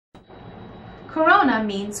Corona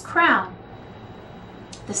means crown.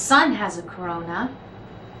 The sun has a corona,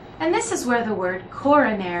 and this is where the word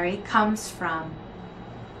coronary comes from.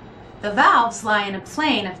 The valves lie in a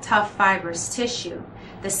plane of tough fibrous tissue,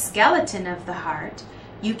 the skeleton of the heart.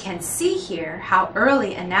 You can see here how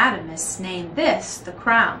early anatomists named this the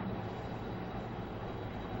crown.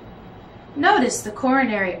 Notice the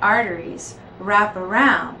coronary arteries wrap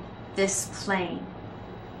around this plane.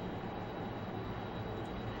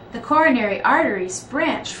 The coronary arteries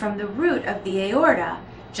branch from the root of the aorta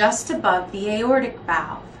just above the aortic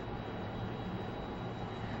valve.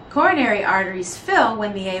 Coronary arteries fill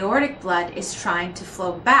when the aortic blood is trying to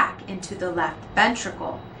flow back into the left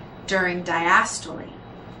ventricle during diastole.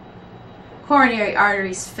 Coronary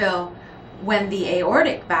arteries fill when the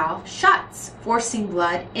aortic valve shuts, forcing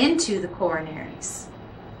blood into the coronaries.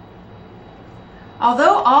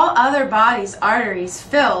 Although all other bodies' arteries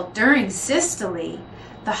fill during systole,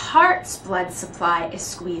 the heart's blood supply is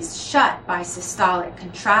squeezed shut by systolic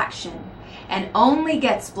contraction and only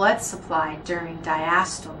gets blood supply during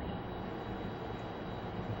diastole.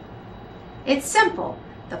 It's simple: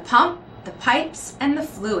 the pump, the pipes, and the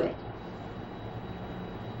fluid.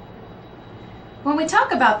 When we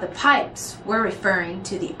talk about the pipes, we're referring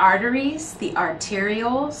to the arteries, the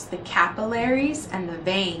arterioles, the capillaries, and the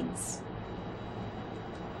veins.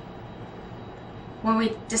 When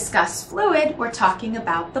we discuss fluid, we're talking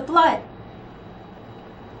about the blood.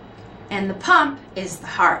 And the pump is the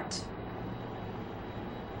heart.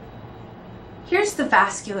 Here's the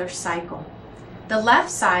vascular cycle. The left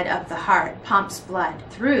side of the heart pumps blood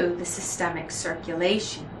through the systemic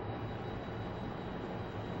circulation.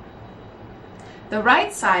 The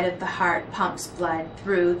right side of the heart pumps blood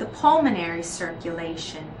through the pulmonary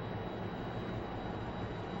circulation.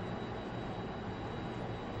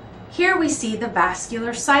 Here we see the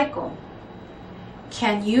vascular cycle.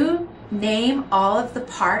 Can you name all of the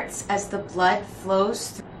parts as the blood flows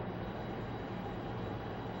through?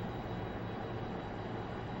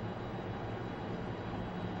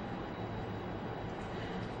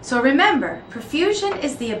 So remember, perfusion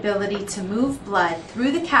is the ability to move blood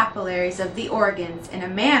through the capillaries of the organs in a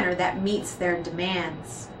manner that meets their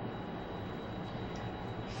demands.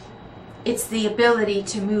 It's the ability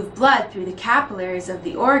to move blood through the capillaries of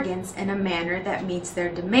the organs in a manner that meets their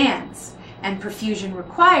demands, and perfusion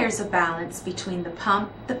requires a balance between the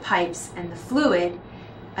pump, the pipes, and the fluid,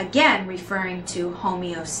 again referring to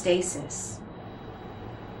homeostasis.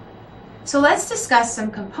 So let's discuss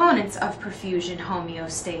some components of perfusion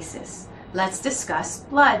homeostasis. Let's discuss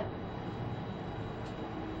blood.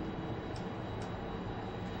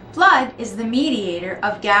 Blood is the mediator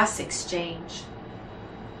of gas exchange.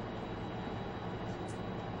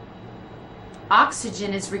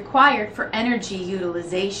 Oxygen is required for energy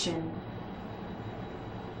utilization.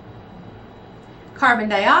 Carbon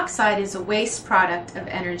dioxide is a waste product of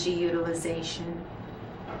energy utilization.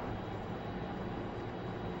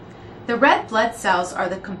 The red blood cells are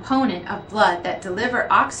the component of blood that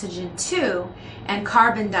deliver oxygen to and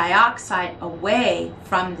carbon dioxide away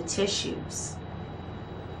from the tissues.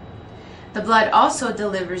 The blood also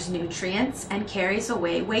delivers nutrients and carries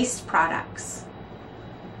away waste products.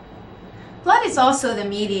 Blood is also the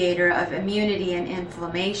mediator of immunity and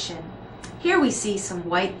inflammation. Here we see some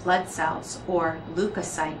white blood cells, or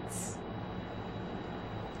leukocytes.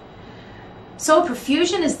 So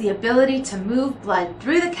perfusion is the ability to move blood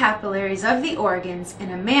through the capillaries of the organs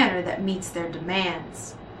in a manner that meets their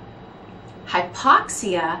demands.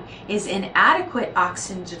 Hypoxia is inadequate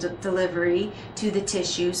oxygen delivery to the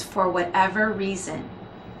tissues for whatever reason.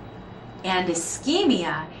 And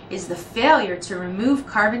ischemia is the failure to remove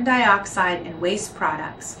carbon dioxide and waste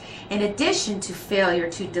products, in addition to failure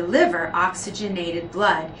to deliver oxygenated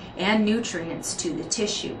blood and nutrients to the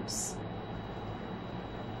tissues.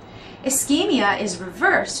 Ischemia is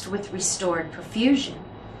reversed with restored perfusion.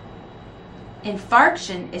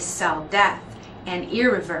 Infarction is cell death and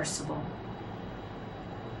irreversible.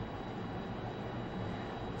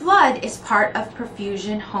 Blood is part of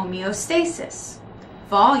perfusion homeostasis.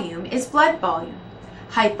 Volume is blood volume.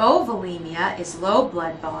 Hypovolemia is low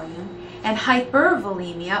blood volume, and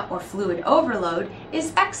hypervolemia or fluid overload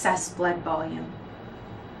is excess blood volume.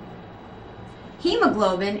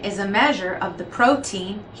 Hemoglobin is a measure of the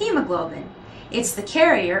protein hemoglobin. It's the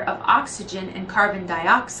carrier of oxygen and carbon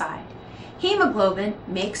dioxide. Hemoglobin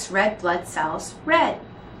makes red blood cells red.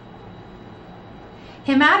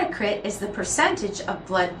 Hematocrit is the percentage of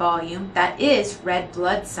blood volume that is red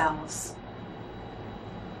blood cells.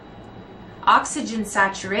 Oxygen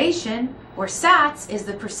saturation, or SATS, is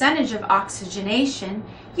the percentage of oxygenation,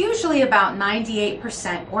 usually about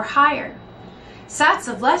 98% or higher. Sats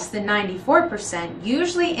of less than 94%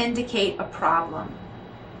 usually indicate a problem.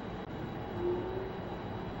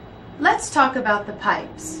 Let's talk about the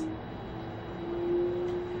pipes.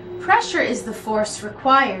 Pressure is the force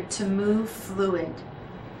required to move fluid.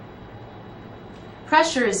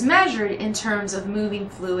 Pressure is measured in terms of moving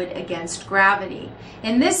fluid against gravity.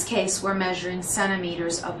 In this case, we're measuring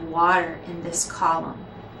centimeters of water in this column.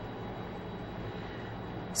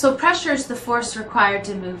 So pressure is the force required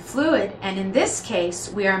to move fluid, and in this case,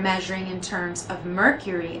 we are measuring in terms of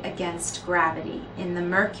mercury against gravity in the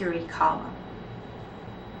mercury column.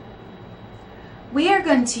 We are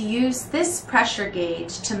going to use this pressure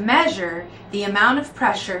gauge to measure the amount of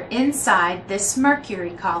pressure inside this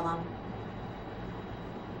mercury column.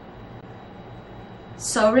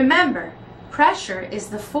 So remember, pressure is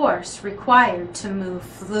the force required to move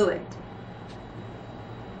fluid.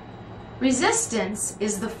 Resistance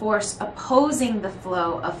is the force opposing the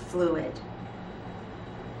flow of fluid.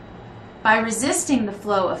 By resisting the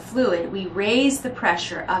flow of fluid, we raise the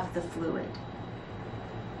pressure of the fluid.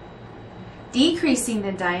 Decreasing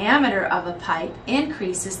the diameter of a pipe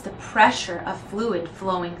increases the pressure of fluid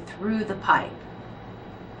flowing through the pipe.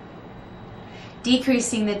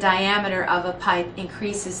 Decreasing the diameter of a pipe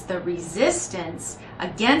increases the resistance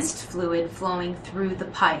against fluid flowing through the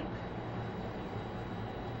pipe.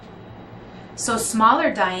 So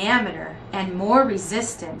smaller diameter and more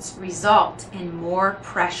resistance result in more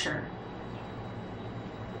pressure.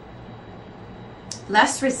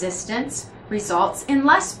 Less resistance results in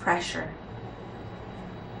less pressure.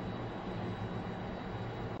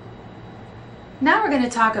 Now we're going to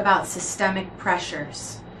talk about systemic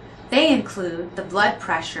pressures. They include the blood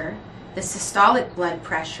pressure, the systolic blood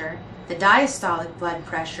pressure, the diastolic blood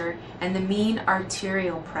pressure, and the mean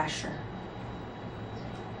arterial pressure.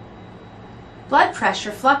 Blood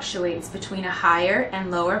pressure fluctuates between a higher and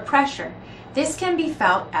lower pressure. This can be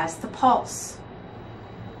felt as the pulse.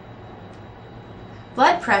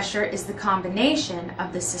 Blood pressure is the combination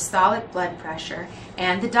of the systolic blood pressure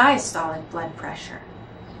and the diastolic blood pressure.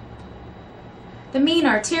 The mean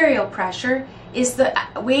arterial pressure is the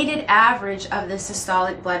weighted average of the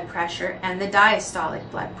systolic blood pressure and the diastolic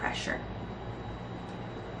blood pressure.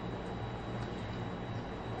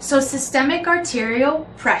 So systemic arterial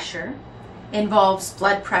pressure involves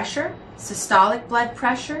blood pressure, systolic blood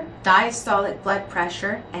pressure, diastolic blood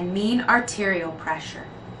pressure, and mean arterial pressure.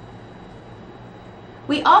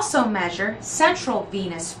 We also measure central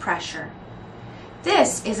venous pressure.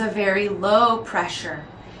 This is a very low pressure,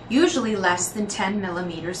 usually less than 10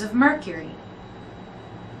 millimeters of mercury.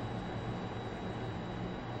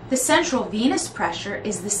 The central venous pressure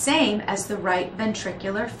is the same as the right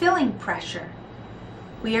ventricular filling pressure.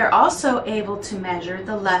 We are also able to measure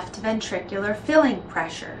the left ventricular filling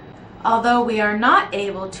pressure, although we are not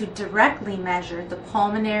able to directly measure the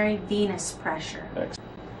pulmonary venous pressure.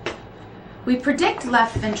 We predict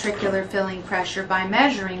left ventricular filling pressure by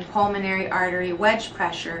measuring pulmonary artery wedge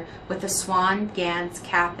pressure with a Swan-Ganz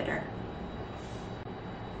catheter.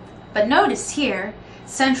 But notice here,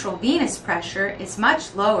 central venous pressure is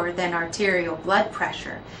much lower than arterial blood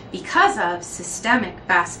pressure because of systemic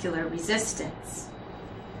vascular resistance.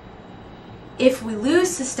 If we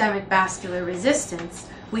lose systemic vascular resistance,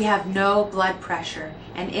 we have no blood pressure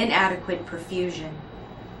and inadequate perfusion.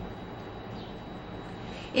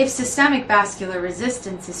 If systemic vascular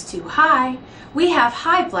resistance is too high, we have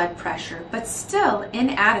high blood pressure but still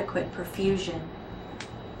inadequate perfusion.